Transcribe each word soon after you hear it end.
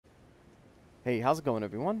Hey, how's it going,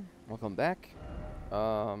 everyone? Welcome back.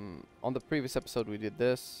 On the previous episode, we did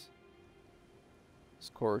this.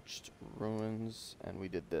 Scorched Ruins, and we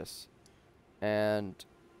did this. And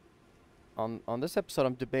on this episode,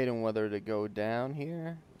 I'm debating whether to go down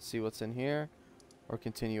here, see what's in here, or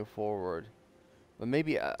continue forward. But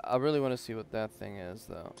maybe I really want to see what that thing is,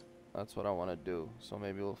 though. That's what I want to do. So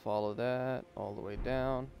maybe we'll follow that all the way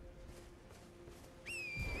down.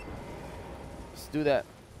 Let's do that.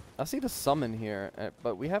 I see the summon here,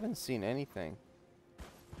 but we haven't seen anything.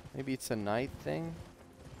 Maybe it's a night thing?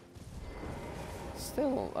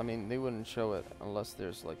 Still, I mean, they wouldn't show it unless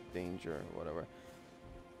there's, like, danger or whatever.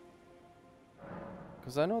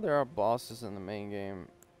 Because I know there are bosses in the main game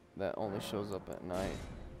that only shows up at night.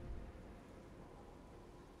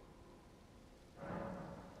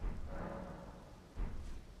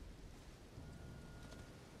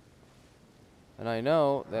 And I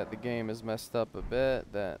know that the game is messed up a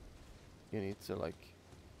bit, that you need to, like...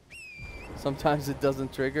 Sometimes it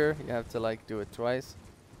doesn't trigger, you have to, like, do it twice.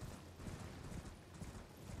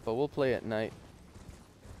 But we'll play at night.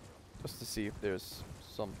 Just to see if there's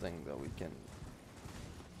something that we can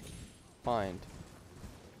find.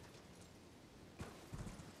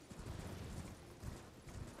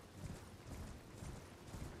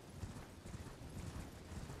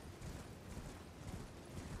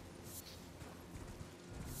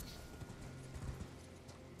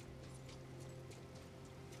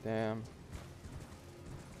 Damn.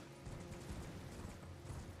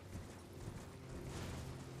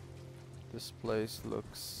 This place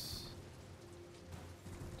looks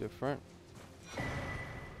different.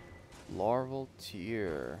 Larval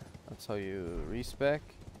tier. That's how you respec.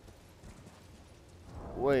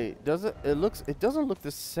 Wait, does it? It doesn't look the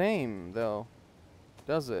same though,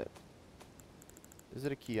 does it? Is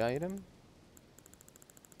it a key item?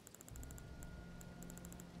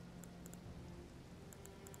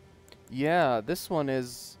 Yeah, this one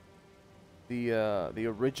is the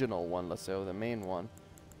original one, let's say, or the main one.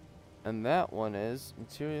 And that one is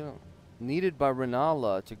material needed by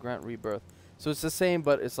Renala to grant rebirth. So it's the same,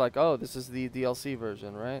 but it's like, oh, this is the DLC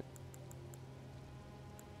version, right?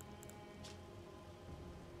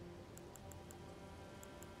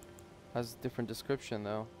 Has a different description,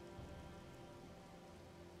 though.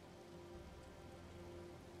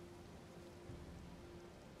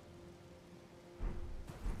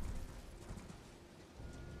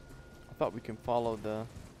 I thought we can follow the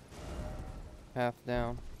path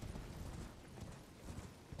down.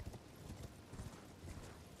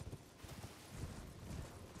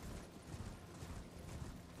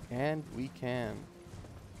 And we can.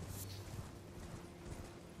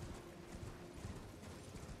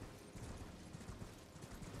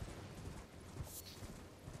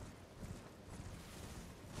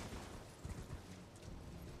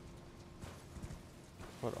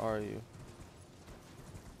 What are you?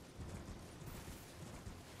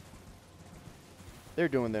 They're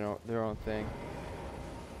doing their own thing.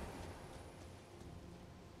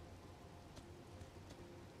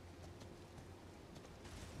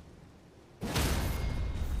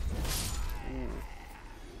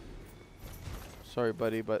 Sorry,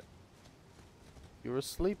 buddy, but you were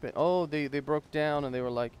sleeping. Oh, they broke down and they were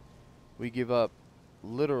like, we give up.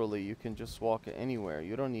 Literally, you can just walk anywhere.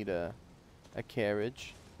 You don't need a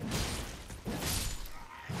carriage.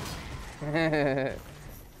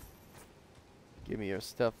 Give me your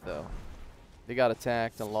stuff, though. They got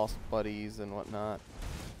attacked and lost buddies and whatnot.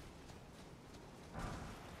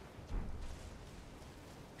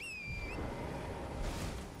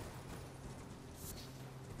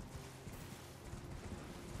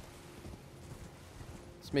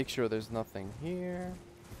 Let's make sure there's nothing here.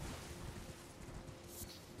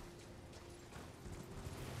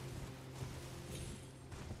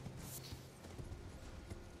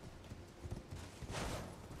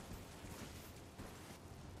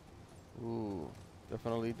 Ooh,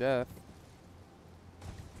 definitely death.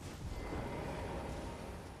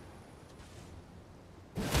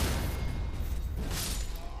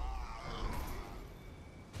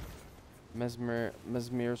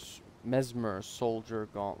 Messmer soldier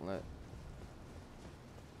gauntlet.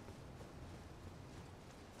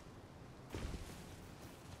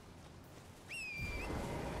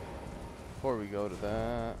 Before we go to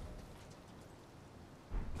that,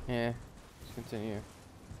 yeah, let's continue.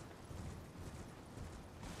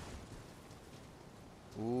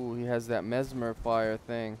 Ooh, he has that Messmer fire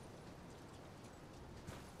thing.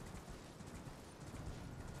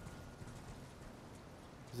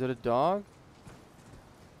 Is it a dog?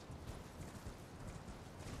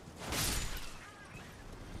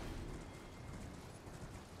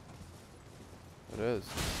 It is.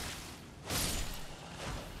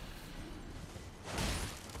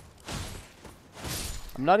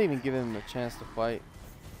 I'm not even giving them a chance to fight.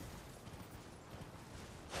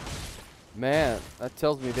 Man, that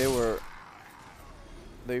tells me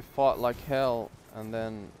they fought like hell, and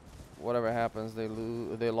then whatever happens, they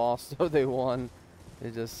lost or they won.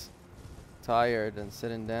 They're just tired and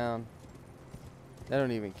sitting down. They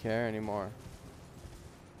don't even care anymore.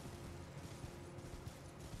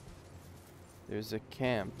 There's a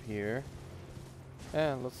camp here.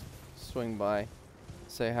 Yeah, let's swing by.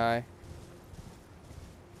 Say hi.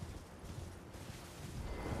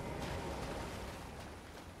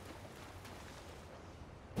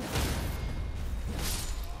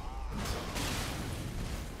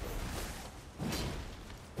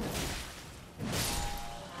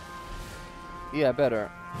 Yeah, better.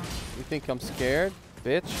 You think I'm scared,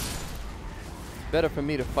 bitch? Better for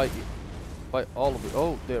me to fight you. Fight all of you.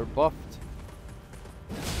 Oh, they're buffed.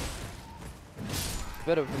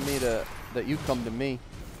 Better for me that you come to me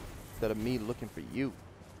instead of me looking for you.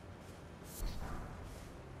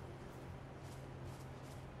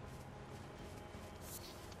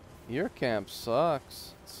 Your camp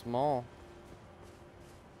sucks. It's small.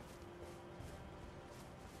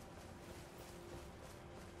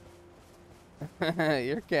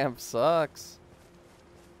 Your camp sucks.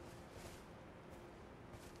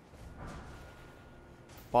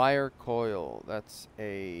 Fire coil. That's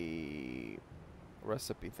a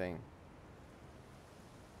recipe thing.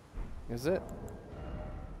 Is it?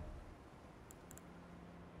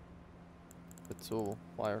 The tool.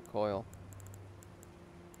 Fire coil.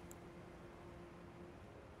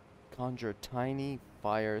 Conjure tiny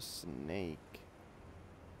fire snake.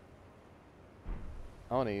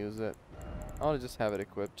 I want to use it. I want to just have it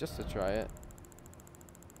equipped just to try it.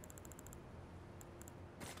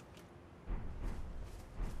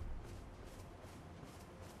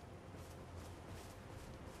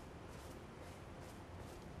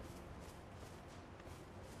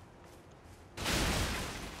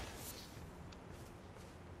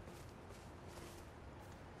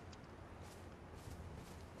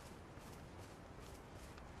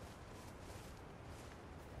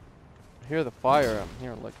 I hear the fire. I'm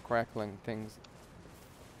hearing like crackling things.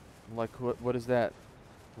 I'm like, what is that?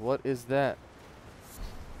 What is that?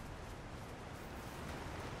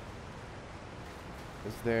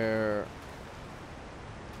 Is there...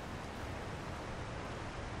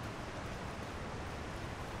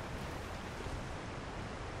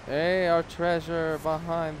 Hey, our treasure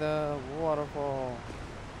behind the waterfall.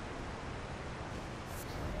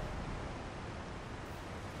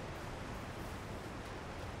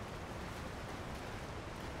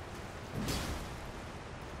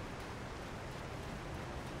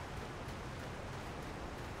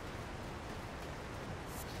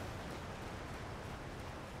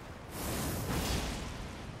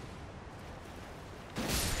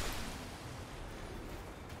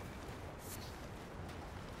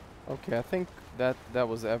 Okay, I think that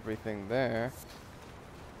was everything there.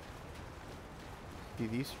 See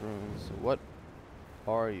these runes. What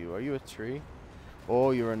are you? Are you a tree?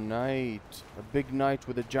 Oh, you're a knight. A big knight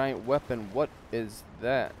with a giant weapon. What is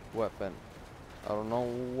that weapon? I don't know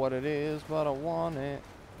what it is, but I want it.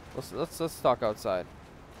 Let's talk outside.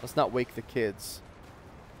 Let's not wake the kids.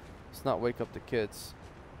 Let's not wake up the kids.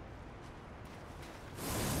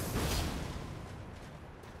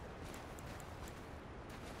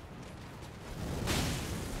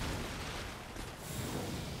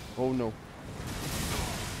 Oh no.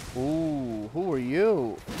 Ooh, who are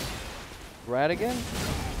you? Radigan?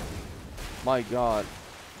 My god.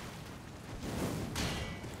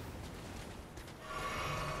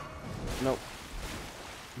 Nope.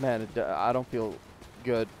 Man, I don't feel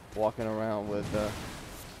good walking around with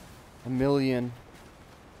a million.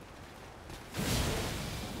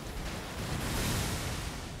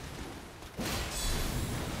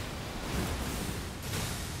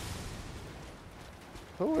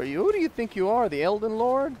 Who are you? Who do you think you are? The Elden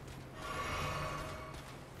Lord?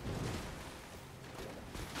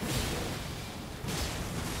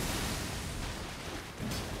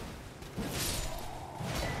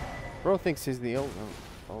 Bro thinks he's the Elden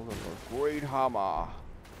Lord. Great hammer.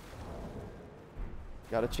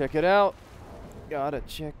 Gotta check it out. Gotta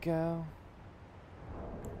check out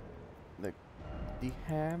the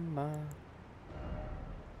hammer.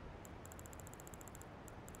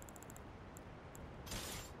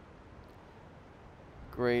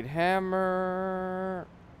 Great hammer.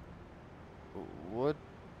 What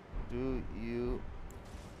do you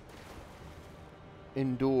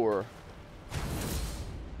endure?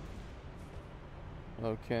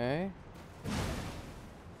 Okay.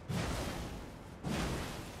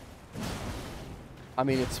 I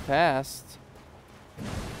mean, it's fast.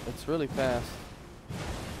 It's really fast.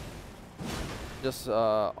 Just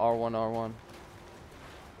R1, R1.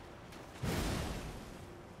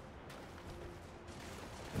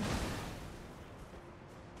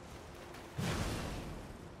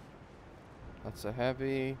 That's a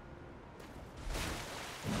heavy.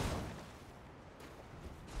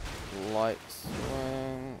 Light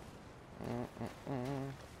swing.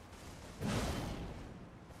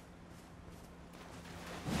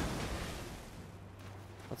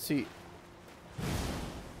 Let's see.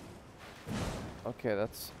 Okay,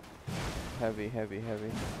 that's heavy, heavy,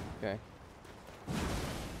 heavy. Okay.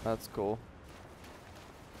 That's cool.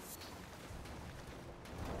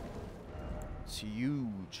 It's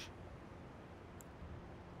huge.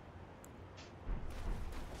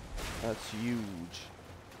 That's huge.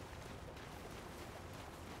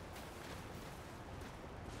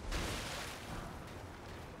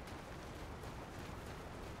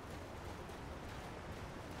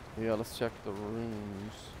 Yeah, let's check the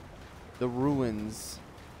runes. The ruins.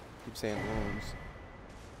 Keep saying runes.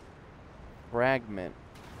 Fragment.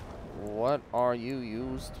 What are you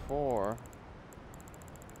used for?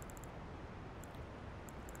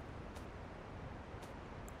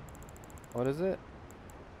 What is it?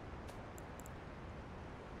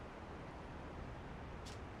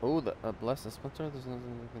 Oh, the blessed splinter. This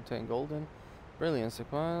doesn't contain golden. Brilliance.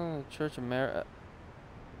 Acquired the Church of Marika.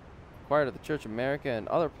 Acquired at the Church of Marika and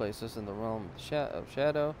other places in the realm of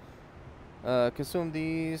shadow. Consume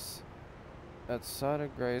these. At side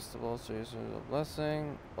of grace, the bolster uses a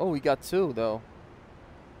blessing. Oh, we got two though.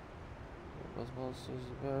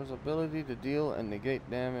 Bears ability to deal and negate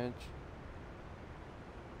damage.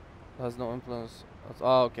 Has no influence.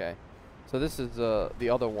 Oh, okay. So this is the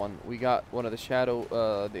other one. We got one of the shadow,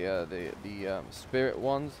 the spirit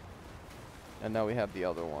ones, and now we have the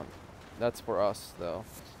other one. That's for us, though,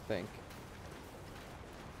 I think.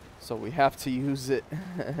 So we have to use it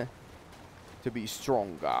to be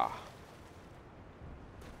stronger.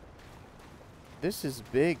 This is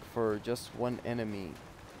big for just one enemy.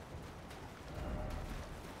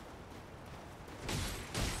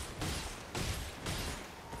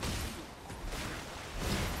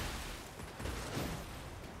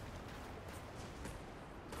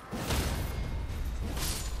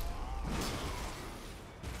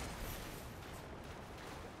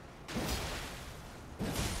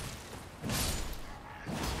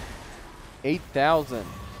 $8,000.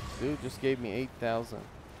 Dude just gave me 8,000.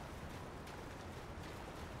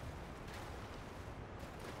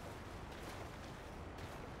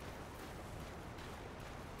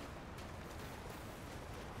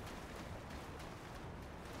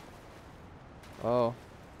 Oh,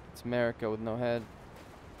 it's Marika with no head.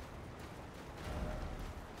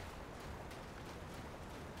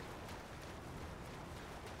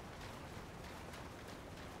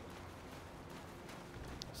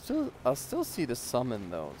 I'll still see the summon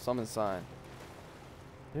though. Summon sign.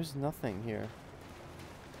 There's nothing here.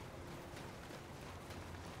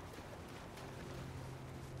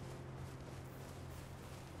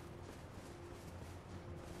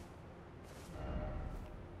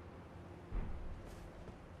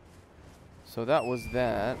 So that was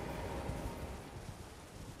that.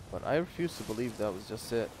 But I refuse to believe that was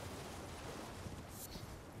just it.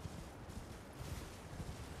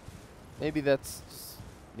 Maybe that's,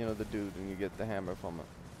 you know, the dude and you get the hammer from it.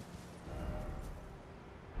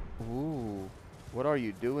 Ooh. What are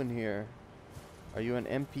you doing here? Are you an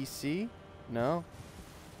NPC? No?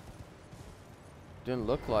 Didn't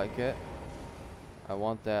look like it. I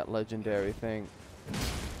want that legendary thing.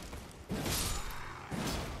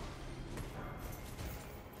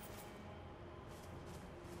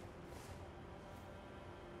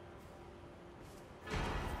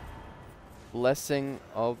 Blessing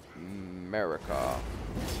of Marika.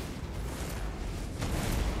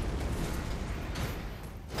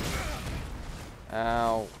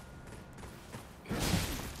 Ow.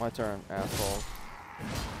 My turn, asshole.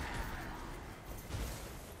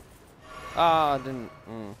 Ah, didn't.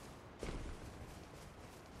 I'm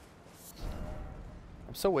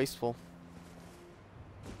so wasteful.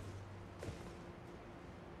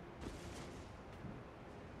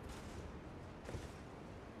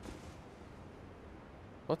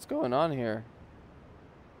 What's going on here?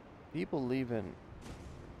 People leaving.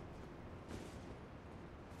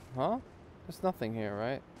 Huh? There's nothing here,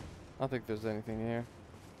 right? I don't think there's anything here.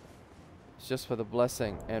 It's just for the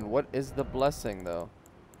blessing. And what is the blessing, though?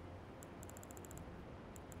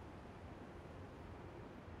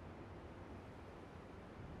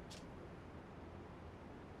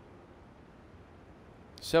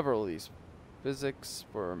 Several of these. Physics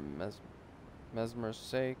for Messmer's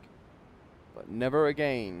sake. But never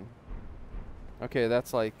again. Okay,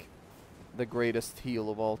 that's like the greatest heal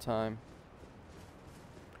of all time.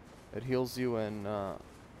 It heals you and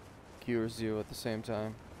cures you at the same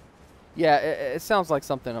time. Yeah, it sounds like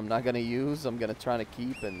something I'm not gonna use. I'm gonna try to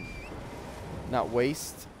keep and not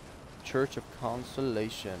waste. Church of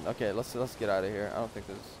Consolation. Okay, let's get out of here. I don't think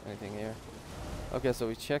there's anything here. Okay, so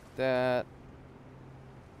we checked that.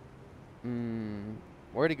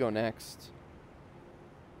 Where to go next?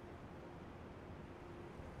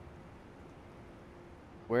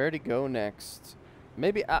 Where to go next?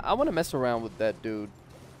 Maybe I want to mess around with that dude.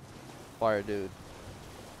 Fire dude.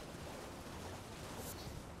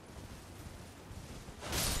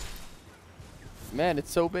 Man,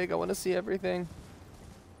 it's so big. I want to see everything.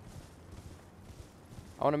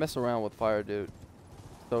 I want to mess around with fire dude.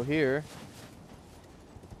 So here,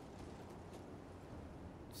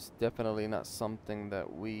 it's definitely not something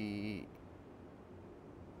that we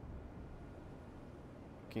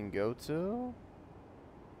can go to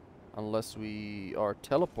unless we are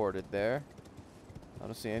teleported there. I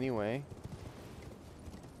don't see any way.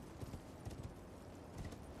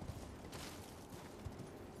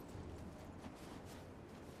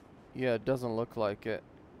 Yeah, it doesn't look like it.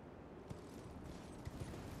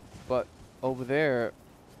 But over there,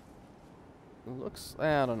 it looks,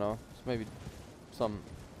 I don't know, it's maybe some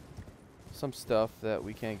stuff that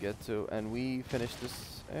we can't get to. And we finished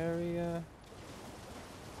this area.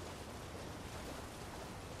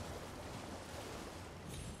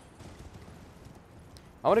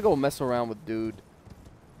 I want to go mess around with dude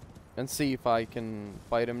and see if I can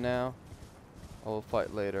fight him now. I'll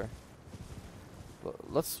fight later.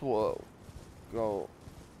 Let's go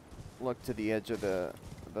look to the edge of the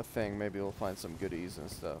thing. Maybe we'll find some goodies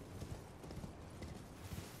and stuff.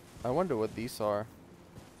 I wonder what these are.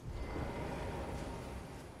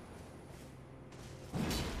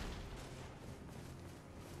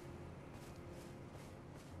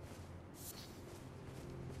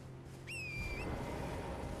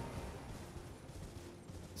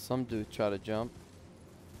 Some dude tried to jump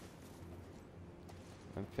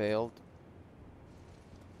and failed.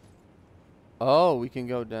 Oh, we can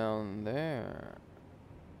go down there.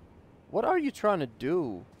 What are you trying to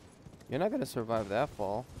do? You're not gonna survive that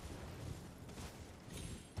fall.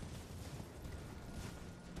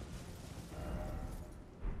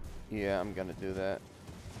 Yeah, I'm gonna do that.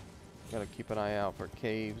 Gotta keep an eye out for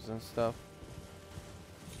caves and stuff.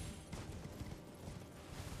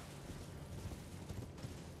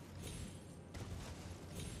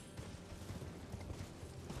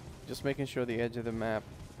 Just making sure the edge of the map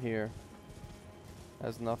here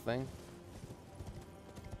has nothing.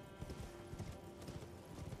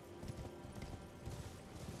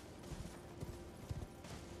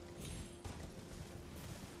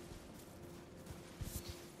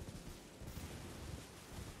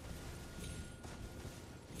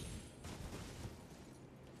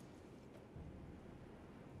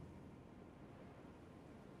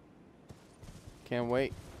 Can't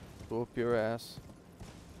wait to whoop your ass.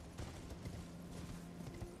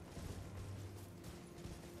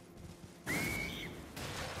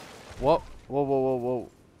 Whoa, whoa, whoa, whoa, whoa.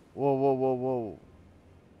 Whoa, whoa, whoa, whoa.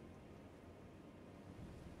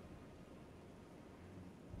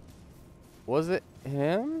 Was it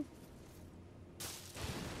him?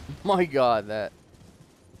 My god, that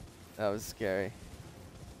was scary.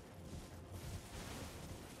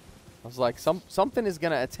 I was like, something is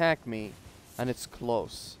gonna attack me, and it's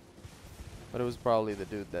close. But it was probably the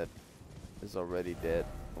dude that is already dead,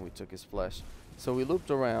 and we took his flesh. So we looped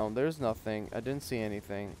around. There's nothing. I didn't see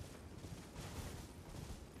anything.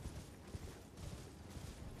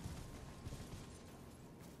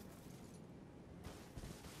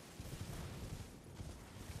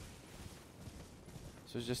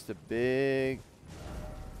 So it's just a big...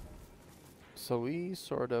 So we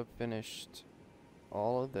sort of finished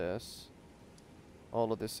all of this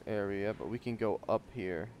area, but we can go up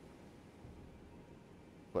here.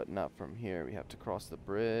 But not from here. We have to cross the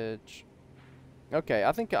bridge. Okay,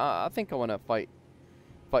 I think I want to fight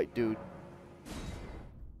dude.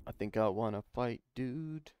 I think I want to fight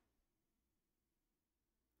dude.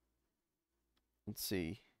 Let's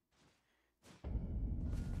see.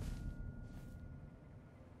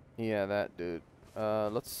 Yeah, that dude.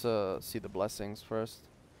 Let's see the blessings first.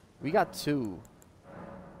 We got 2.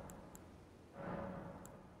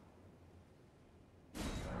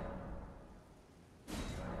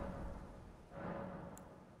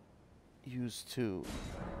 Use 2.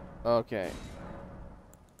 Okay.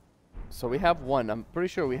 So we have 1. I'm pretty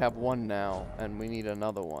sure we have 1 now, and we need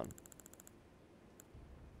another one.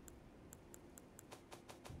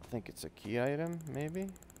 I think it's a key item, maybe?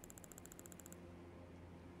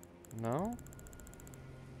 No?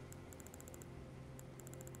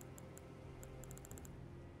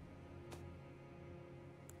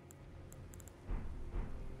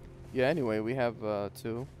 Yeah, anyway, we have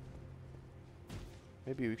 2.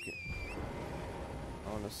 Maybe we can...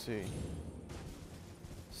 I want to see.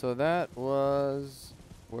 So that was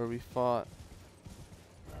where we fought.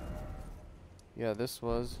 Yeah, this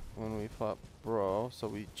was when we fought Bro. So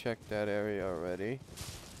we checked that area already.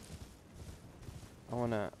 I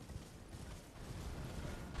want to...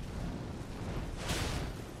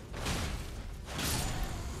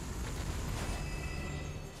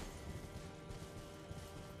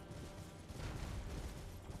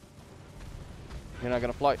 You're not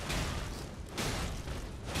gonna fly.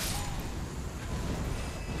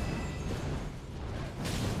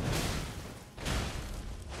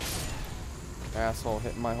 Asshole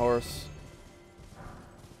hitting my horse.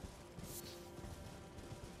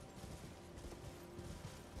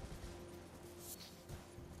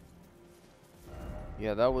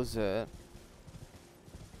 Yeah, that was it.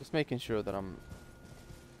 Just making sure that I'm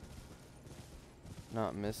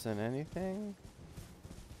not missing anything.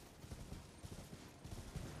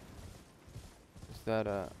 Is that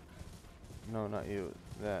a... No, not you.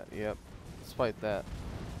 That, yep. Let's fight that.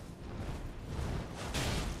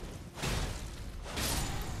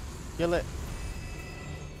 Kill it.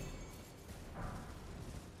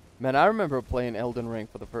 Man, I remember playing Elden Ring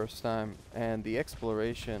for the first time, and the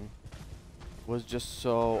exploration was just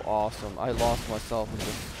so awesome. I lost myself and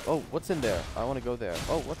just... Oh, what's in there? I want to go there.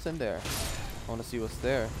 Oh, what's in there? I want to see what's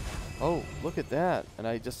there. Oh, look at that. And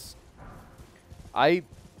I just... I'd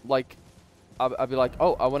be like,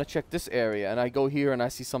 oh, I want to check this area. And I go here and I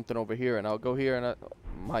see something over here. And I'll go here and I... Oh,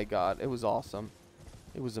 my God, it was awesome.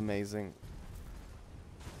 It was amazing.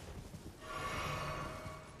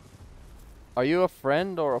 Are you a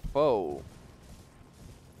friend or a foe?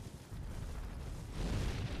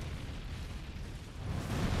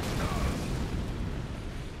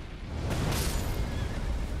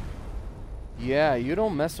 Yeah, you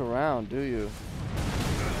don't mess around, do you?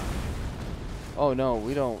 Oh no,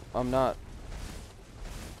 we don't. I'm not.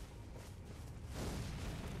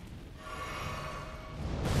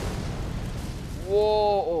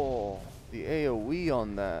 Whoa! The AoE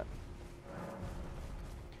on that.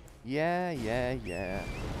 Yeah, yeah, yeah.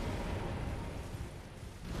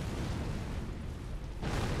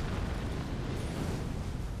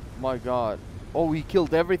 My God. Oh, he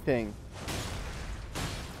killed everything.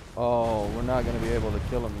 Oh, we're not going to be able to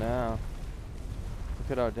kill him now.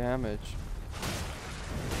 Look at our damage.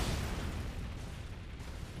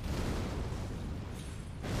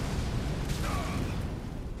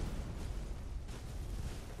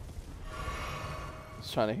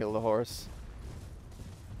 Just trying to heal the horse.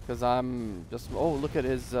 Because I'm just... Oh, look at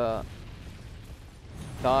his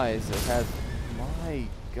thighs. It has... My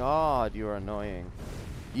God, you're annoying.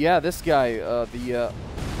 Yeah, this guy, this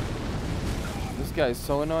guy is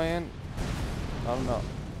so annoying. I don't know.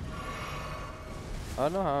 I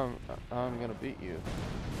don't know how I'm gonna beat you.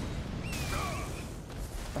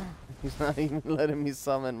 He's not even letting me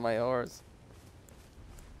summon my horse.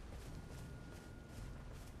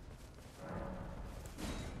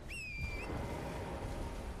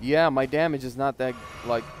 Yeah, my damage is not that,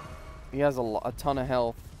 like, he has a ton of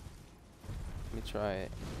health. Let me try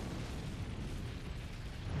it.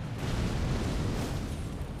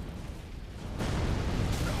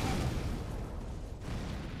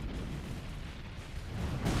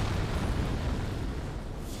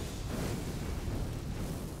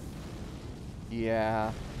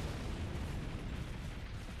 Yeah.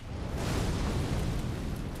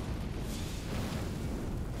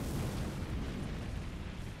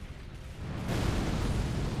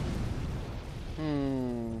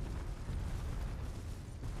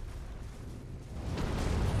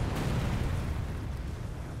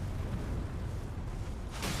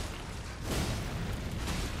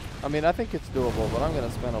 I mean, I think it's doable, but I'm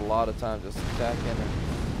gonna spend a lot of time just attacking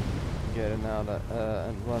and getting out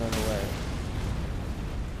and running away.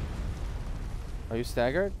 Are you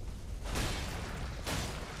staggered?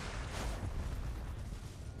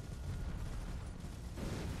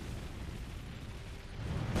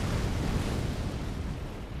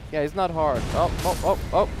 Yeah, he's not hard. Oh, oh, oh,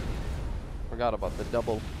 oh. Forgot about the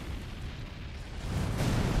double.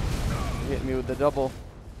 He hit me with the double.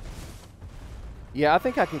 Yeah, I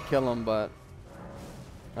think I can kill him, but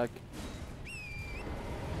like,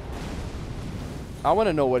 I want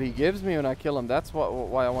to know what he gives me when I kill him. That's why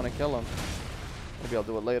I want to kill him. Maybe I'll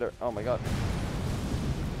do it later. Oh my God.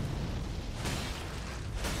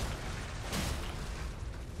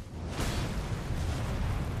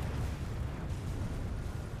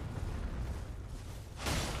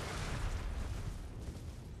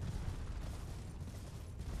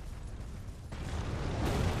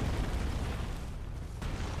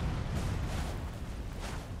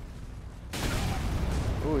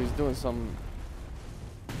 he's doing some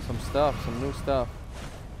stuff, some new stuff.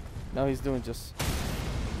 Now he's doing just...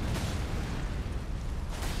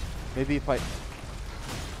 Maybe if I...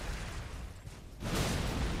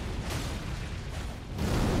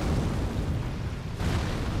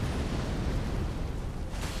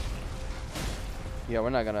 Yeah, we're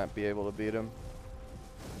not gonna be able to beat him.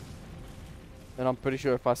 And I'm pretty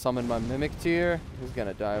sure if I summon my Mimic tier, he's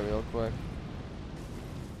gonna die real quick.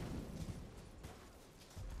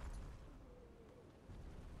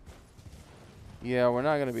 Yeah, we're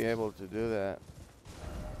not gonna be able to do that.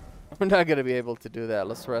 We're not gonna be able to do that.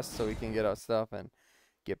 Let's rest so we can get our stuff and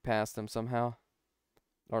get past him somehow.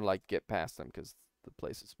 Or like get past him because the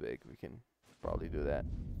place is big. We can probably do that.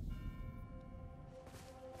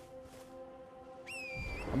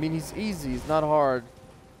 I mean, he's easy. He's not hard.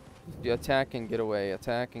 You attack and get away.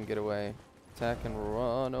 Attack and get away. Attack and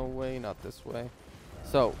run away. Not this way.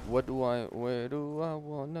 So, where do I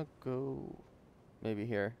wanna go? Maybe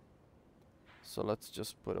here. So let's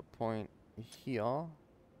just put a point here.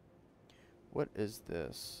 What is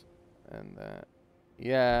this? And that.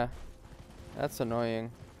 Yeah. That's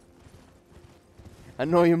annoying.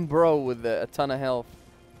 Annoying bro with a ton of health.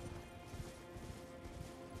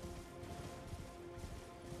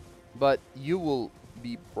 But you will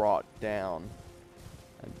be brought down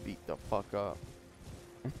and beat the fuck up.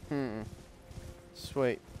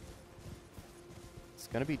 Sweet. It's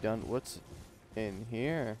gonna be done. What's in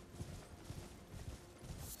here?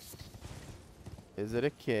 Is it a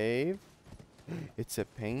cave? It's a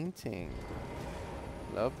painting.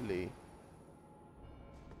 Lovely.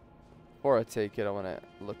 Before I take it, I want to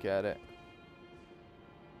look at it.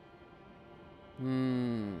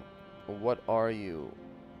 What are you?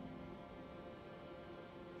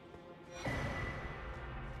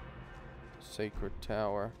 Sacred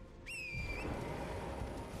Tower.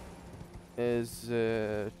 Is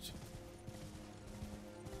it...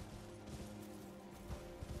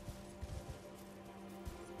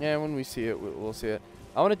 Yeah, when we see it, we'll see it.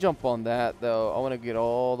 I want to jump on that, though. I want to get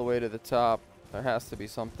all the way to the top. There has to be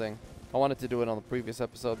something. I wanted to do it on the previous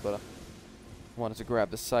episode, but I wanted to grab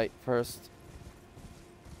the site first.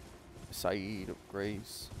 Site of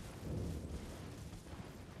Grace.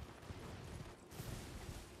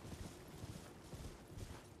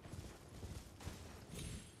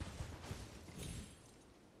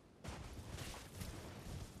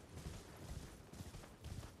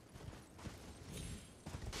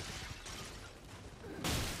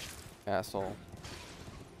 Asshole.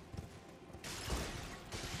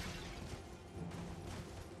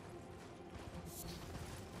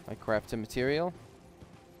 I crafted material.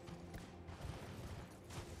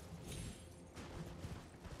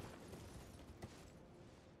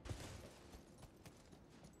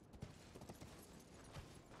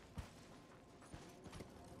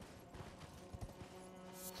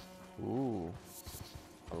 Ooh,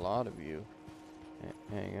 a lot of you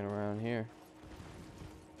hanging around here.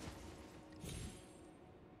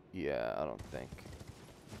 Yeah, I don't think.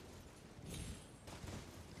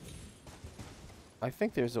 I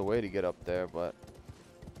think there's a way to get up there, but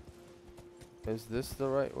is this the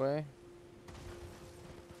right way?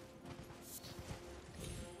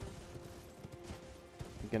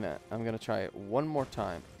 I'm gonna try it one more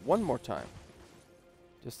time. One more time.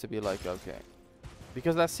 Just to be like, okay.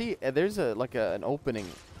 Because I see there's an opening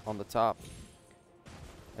on the top.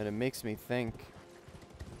 And it makes me think,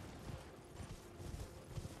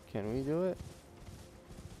 can we do it?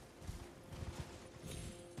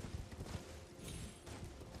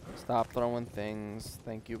 Stop throwing things.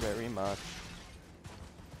 Thank you very much.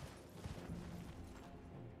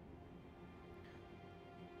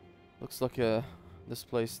 Looks like this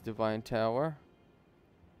place, Divine Tower.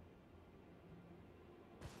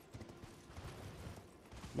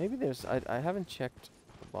 Maybe there's... I haven't checked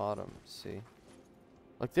the bottom. See.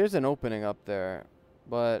 Like, there's an opening up there.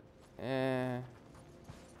 But,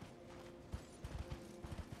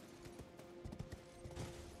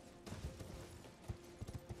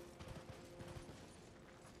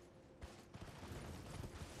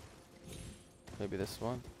 maybe this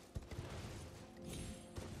one.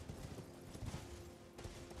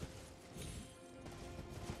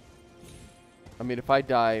 I mean, if I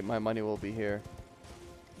die, my money will be here.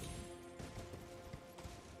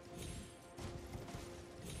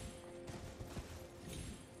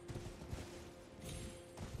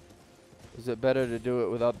 Is it better to do it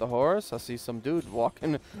without the horse? I see some dude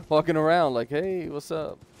walking around like, hey, what's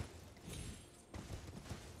up?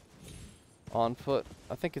 On foot.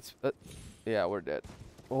 I think it's... yeah, we're dead.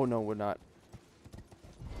 Oh, no, we're not.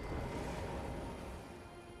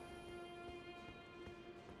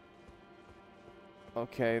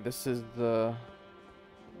 Okay, this is the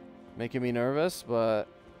making me nervous, but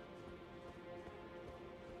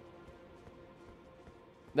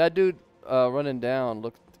that dude running down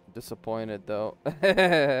looked disappointed though.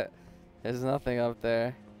 There's nothing up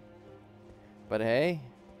there. But hey,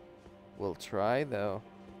 we'll try though.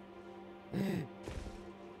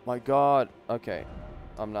 My God. Okay,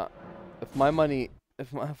 I'm not. If my money,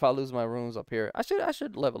 if I lose my rooms up here, I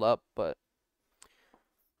should level up, but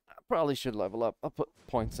I probably should level up. I'll put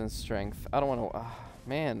points in strength. I don't want to.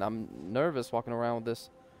 Man, I'm nervous walking around with this.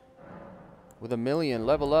 With 1,000,000,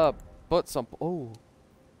 level up. Put some. Oh,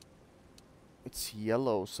 it's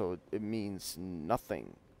yellow, so it means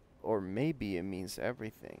nothing, or maybe it means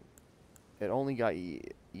everything. It only got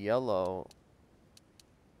yellow.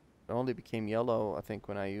 It only became yellow, I think,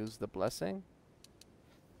 when I used the blessing.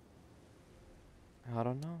 I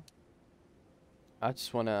don't know. I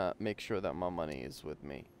just want to make sure that my money is with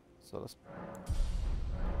me. So let's...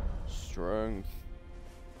 Strength.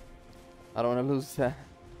 I don't want to lose that.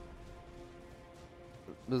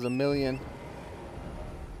 Lose 1,000,000.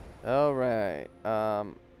 Alright.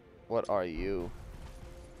 What are you?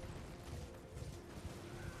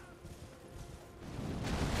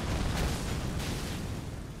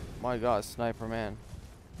 My God, Sniper Man.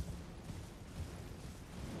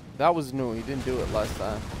 That was new. He didn't do it last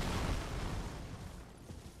time.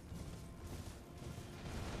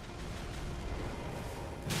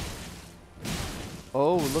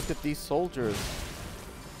 Oh, look at these soldiers.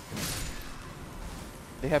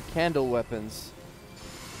 They have candle weapons.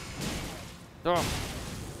 Stop.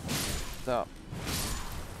 Stop.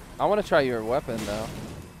 I want to try your weapon, though.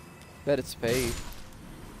 Bet it's faith.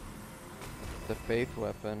 The faith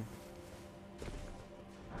weapon.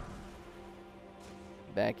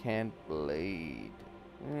 Backhand blade.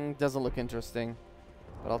 Doesn't look interesting,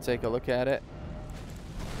 but I'll take a look at it.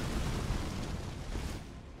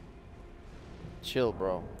 Chill,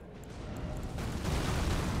 bro.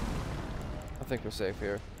 I think we're safe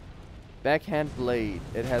here. Backhand blade.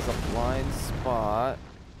 It has a blind spot.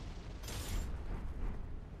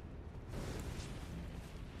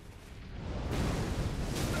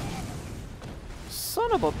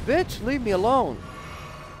 Son of a bitch, leave me alone.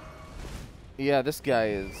 Yeah, this guy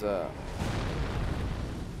is, yeah,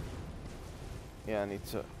 I need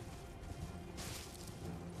to...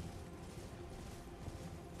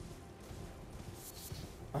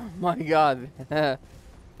 Oh my God.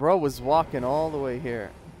 Bro was walking all the way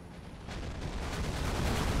here.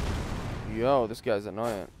 Yo, this guy's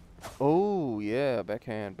annoying. Oh, yeah,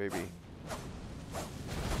 backhand, baby.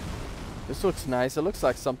 This looks nice. It looks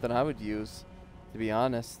like something I would use, to be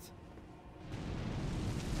honest.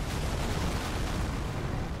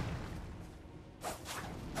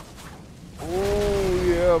 Oh,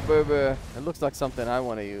 yeah, baby. It looks like something I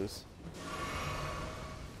want to use.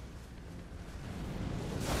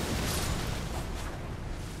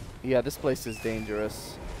 Yeah, this place is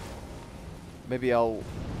dangerous. Maybe I'll...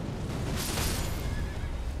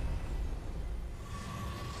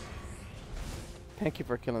 Thank you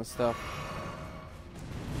for killing stuff.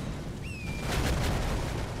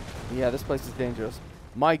 Yeah, this place is dangerous.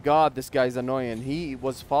 My God, this guy's annoying. He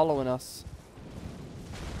was following us.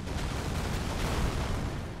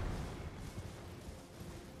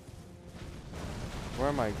 Where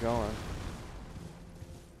am I going?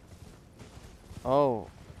 Oh,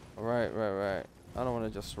 right. I don't want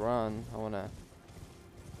to just run. I want to...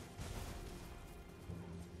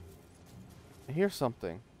 I hear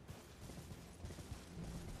something.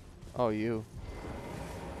 Oh, you.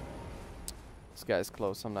 This guy's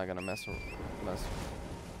close. I'm not gonna mess.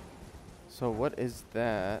 So what is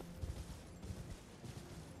that?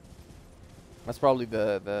 That's probably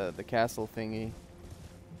the castle thingy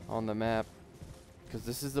on the map, because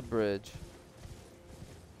this is the bridge.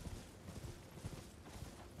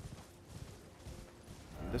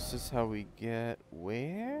 This is how we get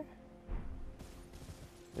where?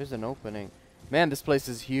 There's an opening. Man, this place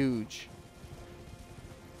is huge.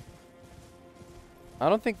 I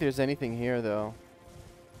don't think there's anything here, though.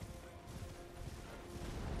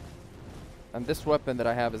 And this weapon that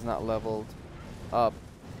I have is not leveled up.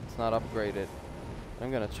 It's not upgraded.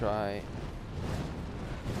 I'm gonna try.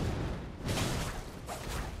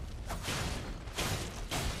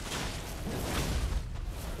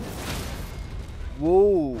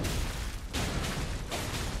 Whoa!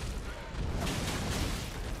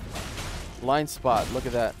 Blind spot. Look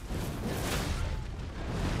at that.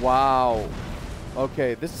 Wow.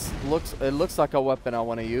 Okay, this looks like a weapon I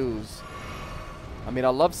want to use. I mean, I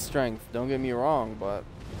love strength, don't get me wrong, but...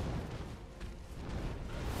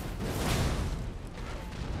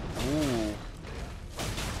 Ooh.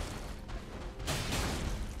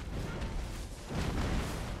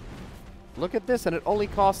 Look at this, and it only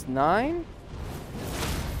costs 9?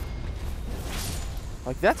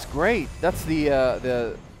 Like, that's great. That's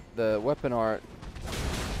the weapon art.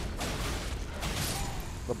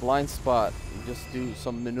 The blind spot. You just do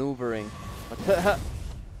some maneuvering. Like,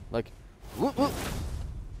 like whoop, whoop.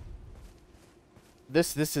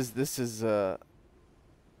 This is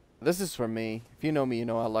for me. If you know me, you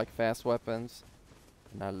know I like fast weapons.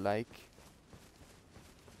 And I like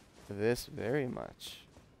this very much.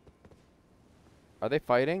 Are they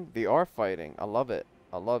fighting? They are fighting. I love it.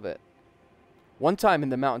 I love it. One time in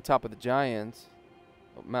the mountaintop of the giants,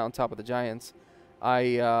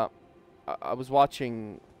 I was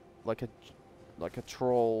watching like a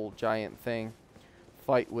troll giant thing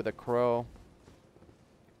fight with a crow.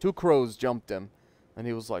 2 crows jumped him, and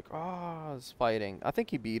he was like, "Ah, I was fighting." I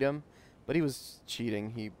think he beat him, but he was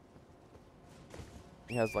cheating. He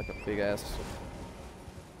has like a big ass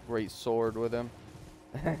great sword with him.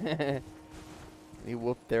 He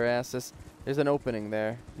whooped their asses. There's an opening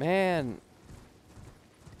there, man.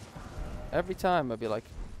 Every time I'd be like,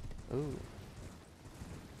 "Ooh,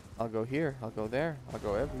 I'll go here, I'll go there, I'll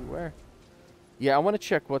go everywhere." Yeah, I want to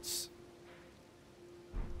check what's...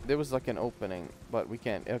 There was like an opening, but we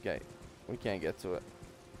can't... Okay, we can't get to it.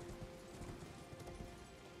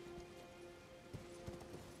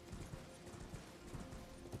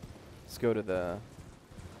 Let's go to the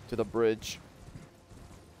bridge.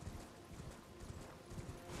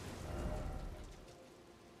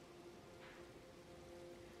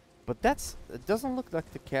 But it doesn't look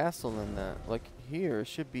like the castle in that. Like here, it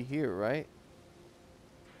should be here, right?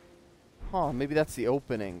 Huh, maybe that's the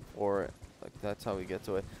opening for it. Like that's how we get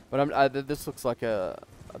to it. But this looks like a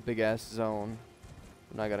big ass zone.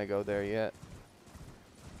 I'm not gonna go there yet.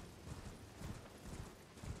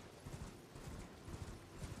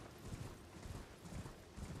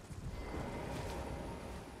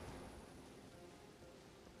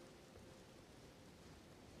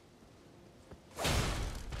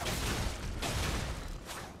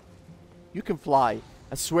 You can fly.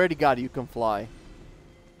 I swear to God, you can fly.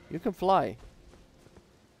 You can fly.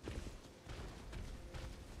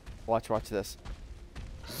 Watch this.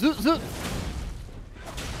 Zoot, zoot.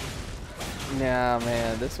 Nah,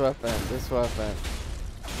 man, this weapon.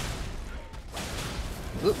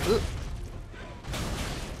 Zoot, zoot.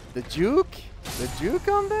 The juke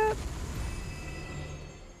on that?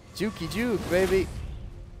 Jukey juke, baby.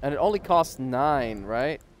 And it only costs 9,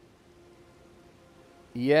 right?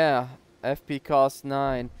 Yeah. FP costs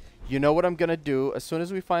 9. You know what I'm gonna do? As soon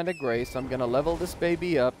as we find a grace, I'm gonna level this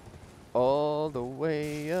baby up all the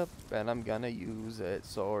way up, and I'm gonna use it.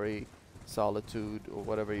 Sorry, solitude or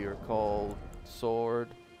whatever you're called. Sword,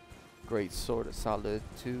 great sword of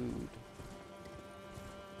solitude.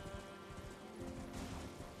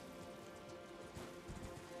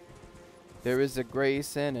 There is a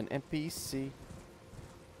grace and an NPC.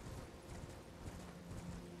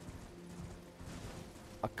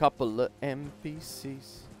 A couple of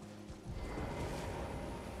NPCs.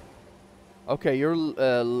 Okay, you're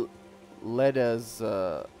led as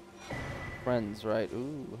friends, right?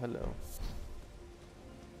 Ooh, hello.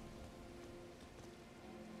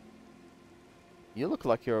 You look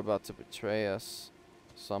like you're about to betray us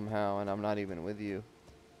somehow, and I'm not even with you.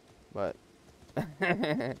 But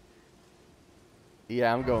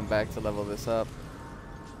yeah, I'm going back to level this up.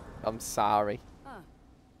 I'm sorry.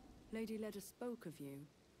 Lady Leda spoke of you.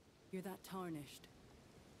 You're that tarnished,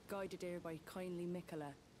 guided here by kindly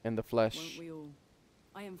Miquella. In the flesh. Weren't we all?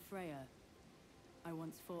 I am Freya. I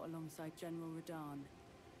once fought alongside General Radahn.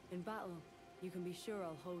 In battle, you can be sure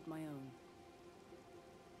I'll hold my own.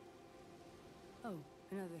 Oh,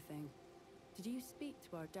 another thing. Did you speak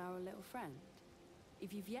to our dour little friend?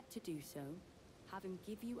 If you've yet to do so, have him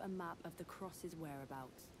give you a map of the Cross's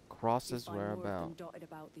whereabouts. Cross's whereabouts. Dotted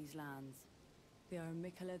about these lands. They are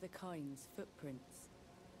Miquella the Kind's footprints.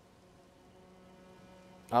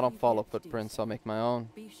 I don't follow footprints, I'll make my own.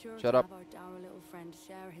 Be sure Shut to up. have our dour little friend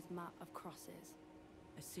share his map of crosses.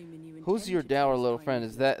 Assuming you Who's your dour little friend?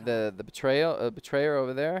 Is that the betrayer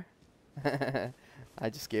over there? I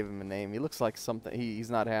just gave him a name. He looks like something. He's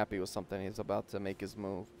not happy with something. He's about to make his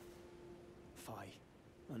move. Fie,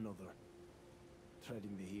 another,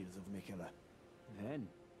 treading the heels of Miquella. Then,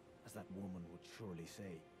 as that woman would surely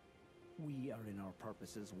say, we are in our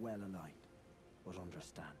purposes well aligned. But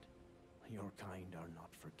understand, your kind are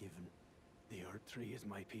not forgiven. The Erdtree is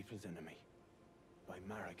my people's enemy. By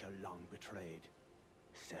Marika long betrayed,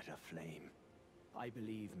 set aflame. I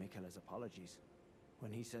believe Miquella's apologies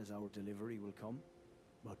when he says our delivery will come,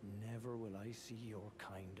 but never will I see your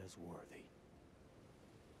kind as worthy.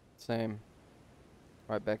 Same.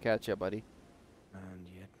 Right back at ya, buddy. And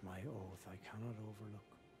yet my oath I cannot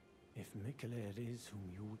overlook. If Miquella it is whom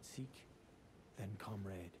you would seek, then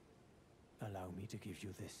comrade, allow me to give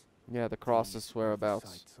you this. Yeah, the crosses These are the whereabouts.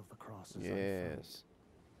 sites of the crosses I Yes.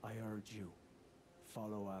 found. I urge you,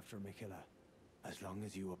 follow after Miquella. As long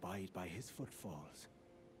as you abide by his footfalls,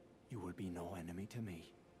 you will be no enemy to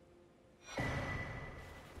me.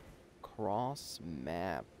 Cross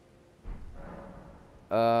map.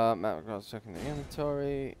 Map across checking the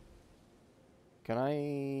inventory. Can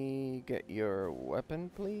I get your weapon,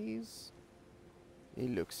 please? It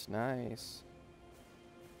looks nice.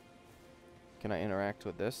 Can I interact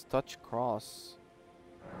with this? Touch cross.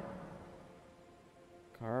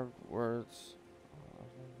 Carved words.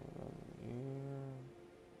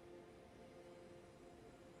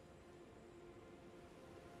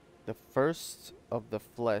 The first of the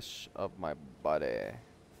flesh of my body.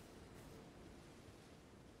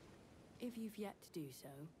 If you've yet to do so,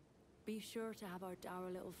 be sure to have our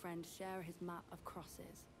dour little friend share his map of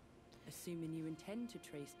crosses, assuming you intend to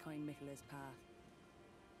trace kind Miquella's path.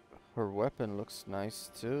 Her weapon looks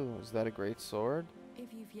nice too. Is that a great sword?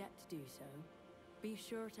 If you've yet to do so, be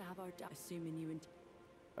sure to have our assuming you intend.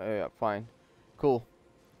 Yeah, fine. Cool.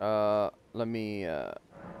 Let me,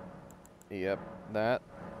 yep, that.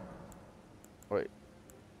 Wait.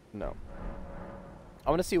 No. I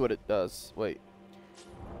want to see what it does. Wait.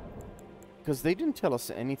 Because they didn't tell us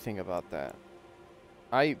anything about that.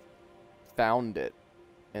 I found it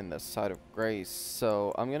in the site of grace.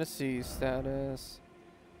 So, I'm going to see status.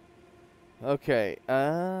 Okay.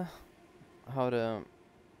 How to...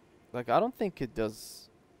 Like, I don't think it does...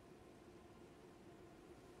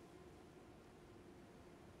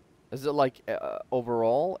 Is it like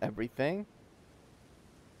overall everything?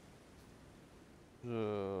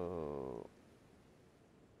 I'm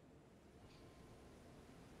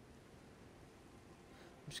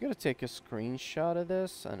just gonna take a screenshot of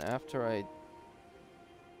this, and after I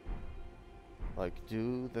like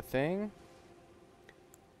do the thing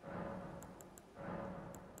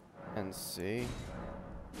and see.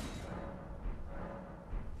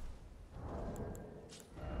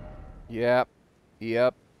 Yep.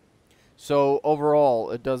 Yep. So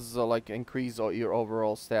overall, it does like increase your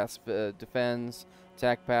overall stats, defense,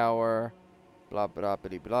 attack power, blah blah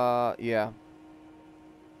blah blah. Yeah.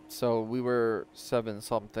 So we were 700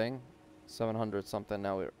 something.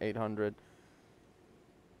 Now we're 800.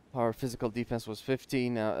 Our physical defense was 50.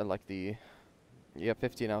 Now, like the, yeah,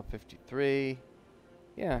 50 now 53.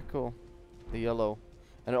 Yeah, cool. The yellow,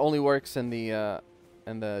 and it only works in the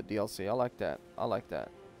DLC. I like that. I like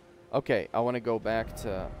that. Okay, I want to go back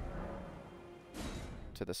to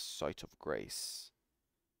the site of grace.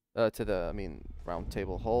 To the, I mean, round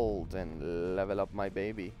table hold and level up my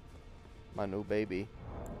baby. My new baby.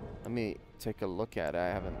 Let me take a look at it. I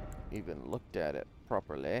haven't even looked at it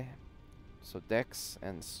properly. So dex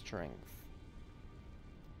and strength.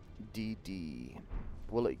 DD.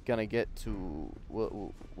 Will it gonna get to,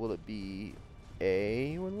 will it be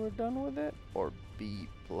A when we're done with it? Or B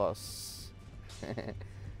plus?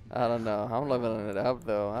 I don't know. I'm leveling it up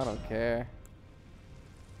though. I don't care.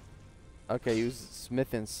 Okay, use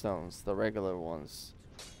smithing stones, the regular ones.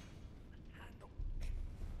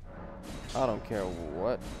 I don't care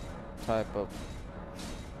what type of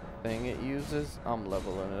thing it uses. I'm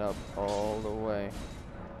leveling it up all the way.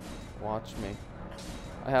 Watch me.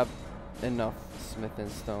 I have enough smithing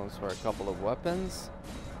stones for a couple of weapons.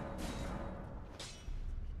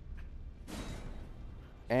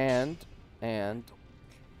 And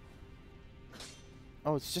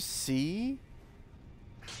oh, it's just C?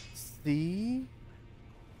 C?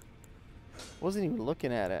 Wasn't even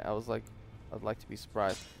looking at it. I was like, I'd like to be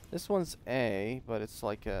surprised. This one's A, but it's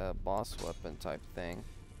like a boss weapon type thing.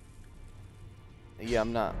 Yeah,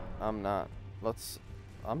 I'm not. I'm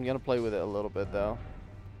gonna play with it a little bit though.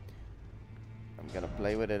 I'm gonna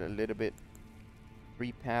play with it a little bit.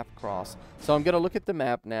 Free path cross. So I'm gonna look at the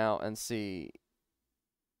map now and see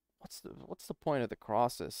what's the point of the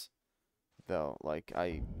crosses though. Like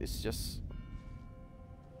it's just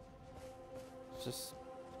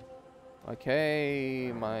like,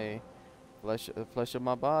 hey, my flesh of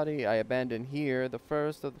my body. I abandoned here the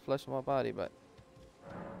first of the flesh of my body, but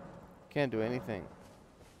can't do anything.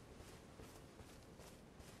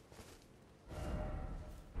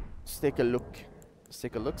 Let's take a look. Let's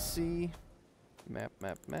take a look. See map.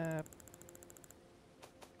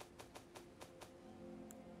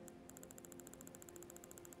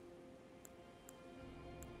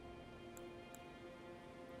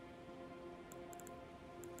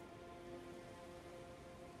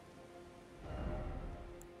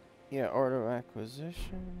 Yeah, order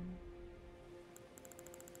acquisition.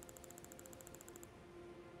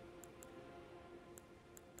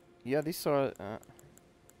 Yeah, these are.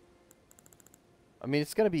 I mean,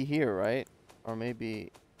 it's gonna be here, right? Or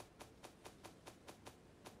maybe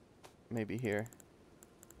here.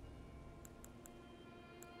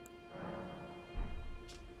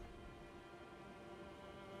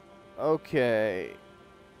 Okay.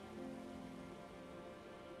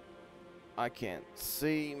 I can't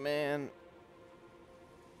see, man.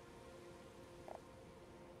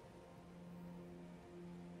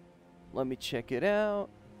 Let me check it out.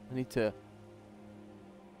 I need to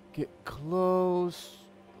get close.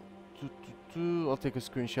 I'll take a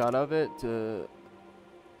screenshot of it to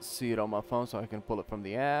see it on my phone so I can pull it from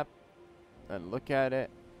the app and look at it.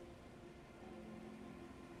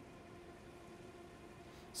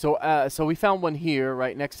 So so we found one here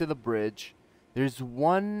right next to the bridge. There's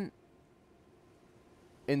one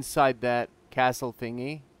inside that castle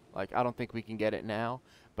thingy. Like, I don't think we can get it now,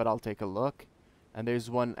 but I'll take a look. And there's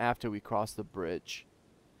one after we cross the bridge.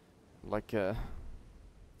 Like,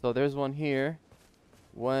 so there's one here.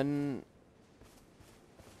 One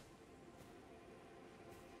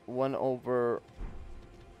over,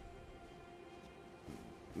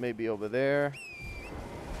 maybe over there.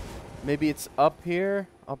 Maybe it's up here,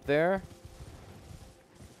 up there.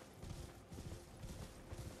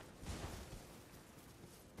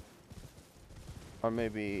 Or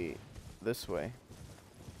maybe this way.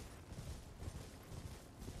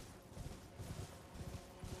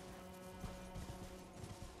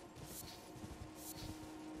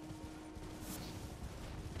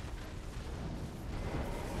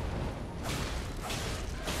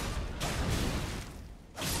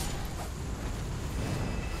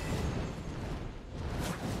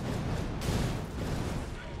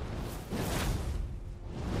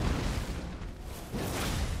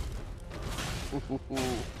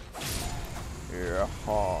 Yeah,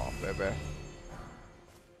 baby.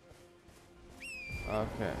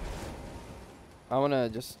 Okay. I wanna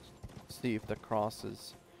just see if the cross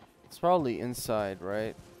is. It's probably inside,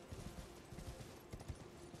 right?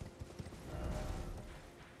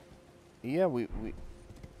 Yeah, we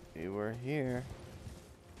were here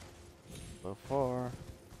before.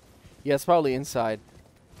 Yeah, it's probably inside.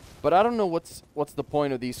 But I don't know what's the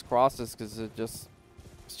point of these crosses, because it's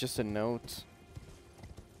just a note.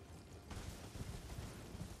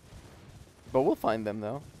 But we'll find them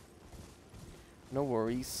though. No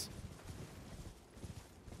worries.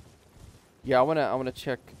 Yeah, I wanna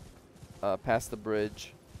check past the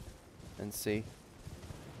bridge and see.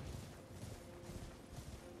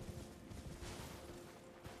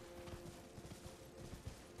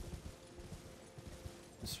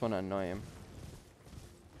 Just wanna annoy him.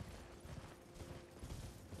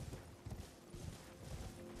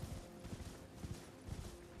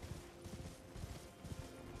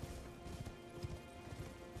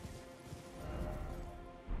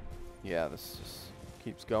 Yeah, this just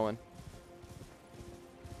keeps going.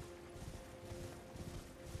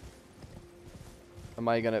 Am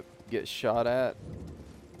I gonna get shot at?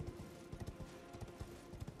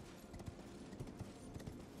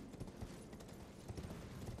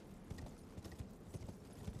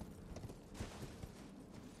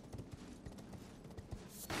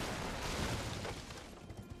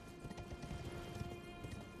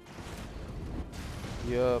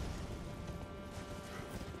 Yup.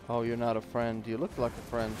 Oh, you're not a friend. You look like a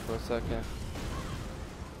friend for a second.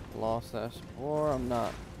 Lost S4. I'm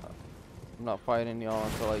not fighting y'all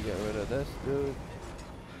until I get rid of this dude.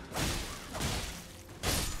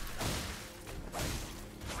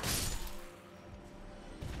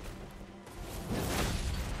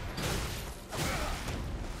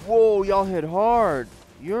 Whoa, y'all hit hard.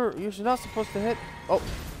 You're not supposed to hit. Oh,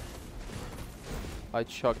 I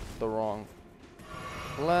chucked the wrong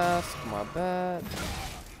flask. My bad.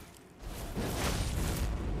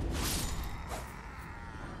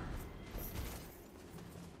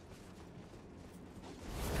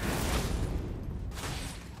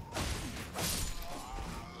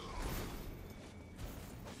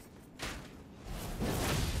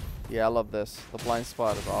 Yeah, I love this. The blind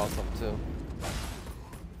spot is awesome too.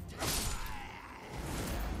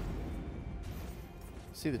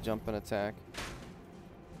 See the jump and attack.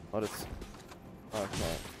 But it's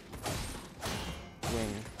okay.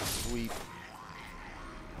 Wing, sweep,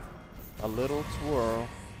 a little twirl.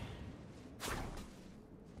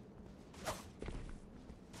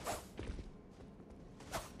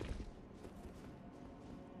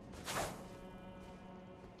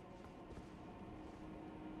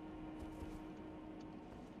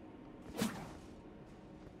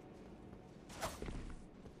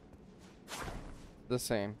 The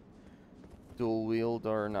same. Dual wield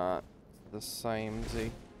or not. The same Z.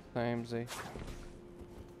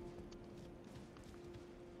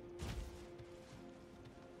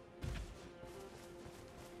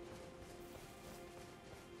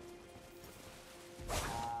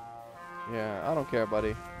 Yeah, I don't care,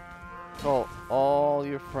 buddy. Call all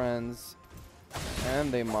your friends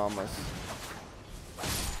and they mamas.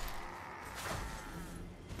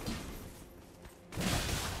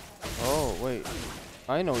 Oh, wait.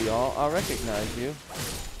 I know y'all. I recognize you.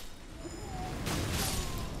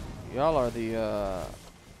 Y'all are the,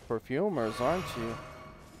 perfumers, aren't you?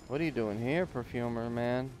 What are you doing here, perfumer,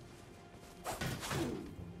 man?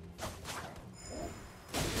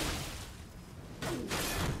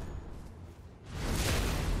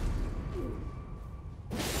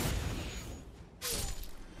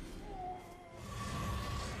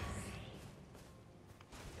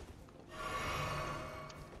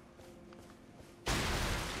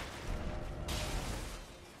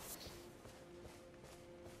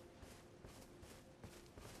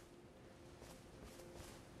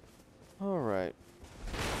 Alright.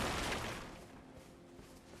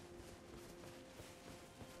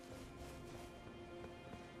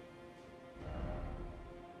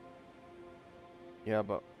 Yeah,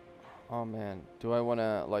 but... Oh, man. Do I want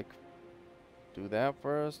to, like, do that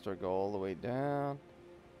first or go all the way down?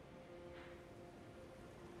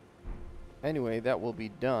 Anyway, that will be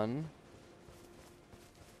done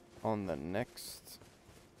on the next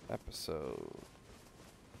episode.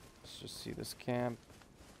 Let's just see this camp.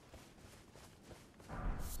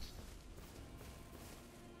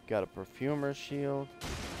 Got a perfumer shield.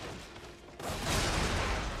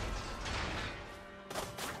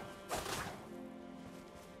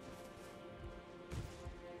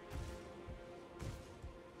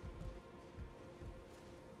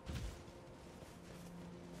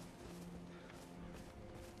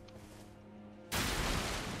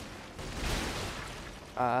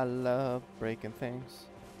 I love breaking things.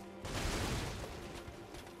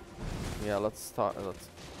 Yeah, let's start. Let's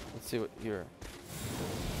see what you're.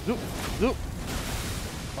 Zoop, zoop.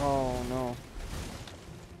 Oh no.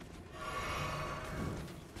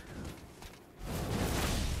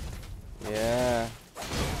 Yeah.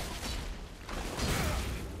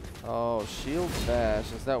 Oh, shield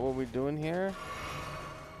bash. Is that what we're doing here?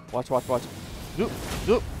 Watch, watch, watch. Zoop,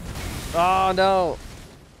 zoop. Oh no.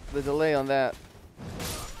 The delay on that.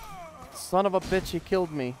 Son of a bitch, he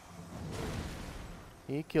killed me.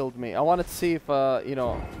 He killed me. I wanted to see if, you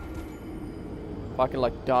know, if I can,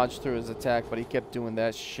 like, dodge through his attack, but he kept doing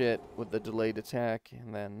that shit with the delayed attack,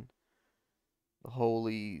 and then the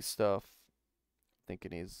holy stuff.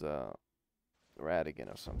 Thinking he's,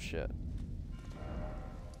 Radigan or some shit.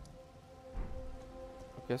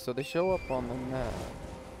 Okay, so they show up on the map.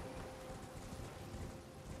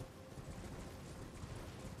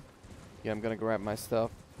 Yeah, I'm gonna grab my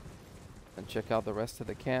stuff and check out the rest of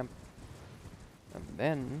the camp. And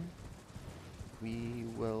then we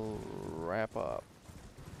will wrap up.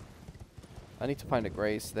 I need to find a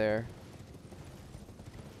grace there.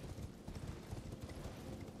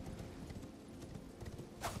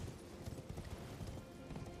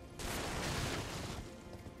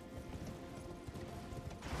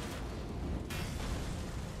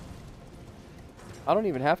 I don't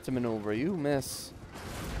even have to maneuver. You miss.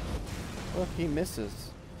 Look, he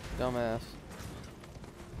misses. Dumbass.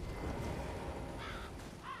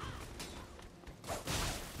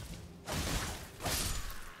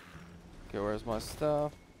 Okay, where's my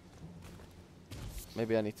stuff?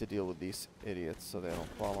 Maybe I need to deal with these idiots so they don't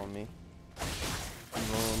follow me.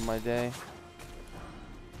 Ruin my day.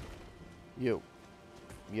 Yo.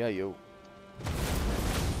 Yeah, yo.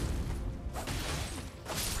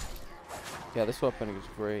 Yeah, this weapon is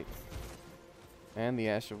great. And the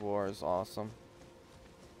Ash of War is awesome.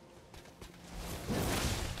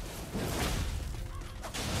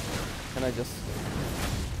 Can I just...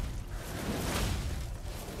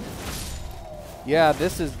 Yeah,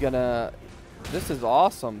 this is gonna... This is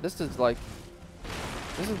awesome. This is like...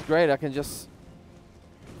 This is great. I can just...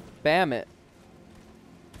 Spam it.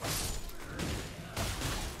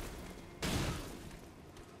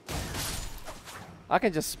 I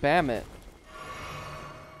can just spam it.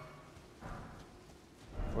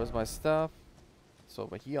 Where's my stuff? It's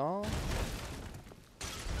over here.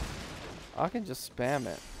 I can just spam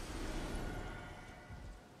it.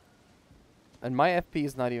 And my FP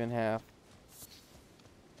is not even half.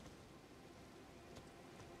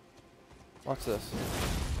 Watch this.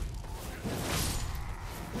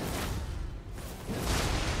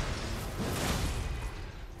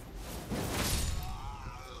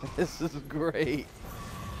 This is great.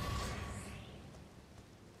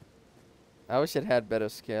 I wish it had better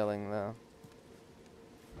scaling though.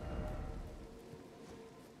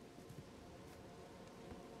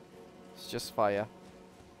 It's just fire.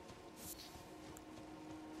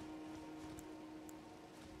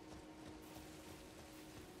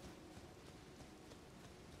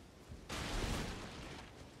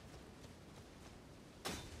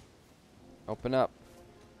 Open up.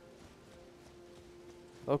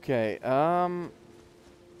 Okay,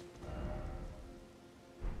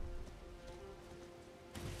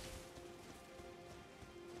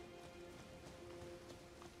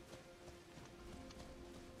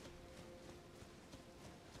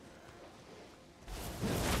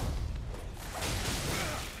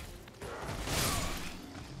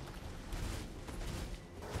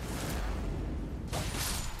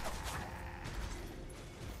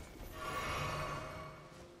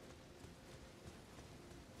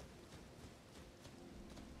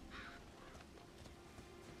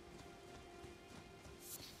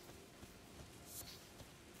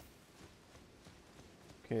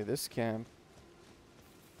 okay, this camp.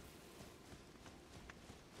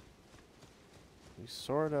 We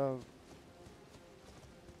sort of...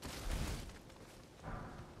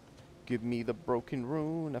 Give me the broken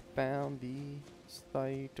rune. I found the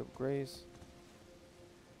site of grace.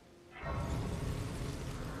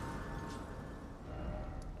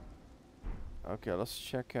 Okay, let's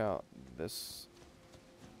check out this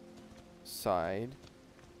side.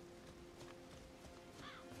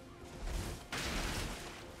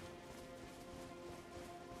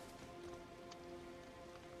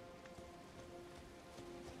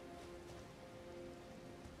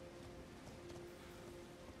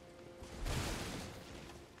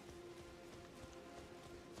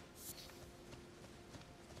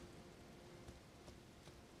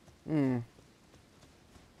 I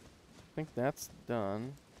think that's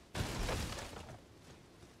done.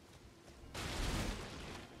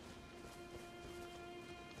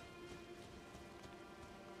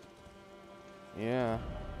 Yeah.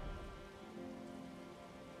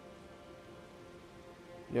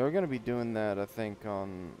 Yeah, we're gonna be doing that, I think,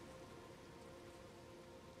 on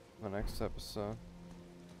the next episode.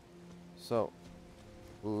 So,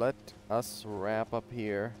 let us wrap up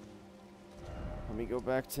here. Let me go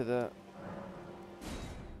back to the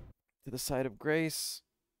side of grace.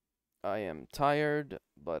 I am tired,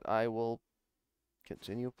 but I will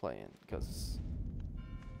continue playing because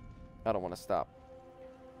I don't want to stop.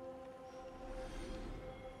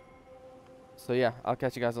 So yeah, I'll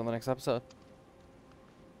catch you guys on the next episode.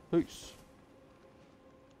 Peace.